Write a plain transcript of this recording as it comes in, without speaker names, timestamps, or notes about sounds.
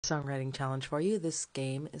Songwriting challenge for you. This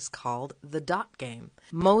game is called the dot game.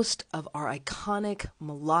 Most of our iconic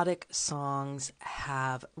melodic songs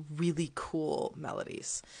have really cool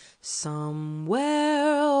melodies.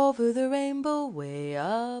 Somewhere over the rainbow, way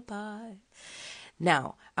up high.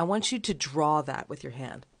 Now, I want you to draw that with your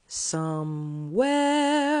hand. Somewhere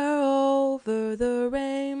over the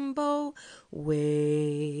rainbow,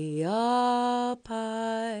 way up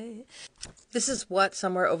high. This is what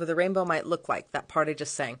Somewhere Over the Rainbow might look like, that part I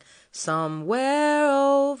just sang. Somewhere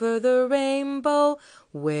over the rainbow,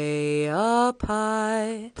 way up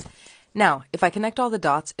high. Now, if I connect all the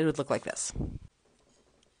dots, it would look like this.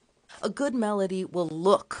 A good melody will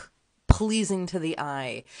look pleasing to the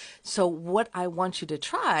eye. So what I want you to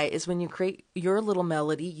try is when you create your little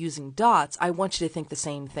melody using dots, I want you to think the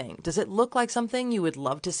same thing. Does it look like something you would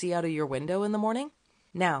love to see out of your window in the morning?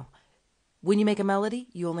 Now, when you make a melody,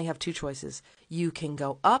 you only have two choices. You can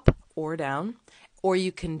go up or down, or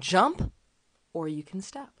you can jump, or you can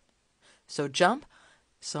step. So jump,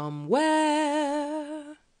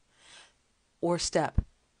 somewhere, or step,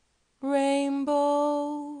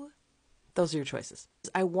 rainbow. Those are your choices.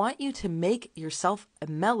 I want you to make yourself a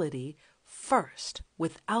melody first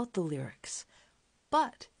without the lyrics.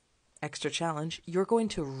 But, extra challenge, you're going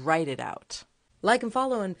to write it out. Like and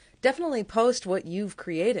follow and definitely post what you've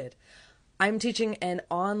created. I'm teaching an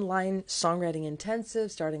online songwriting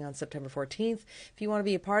intensive starting on September 14th. If you want to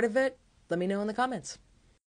be a part of it, let me know in the comments.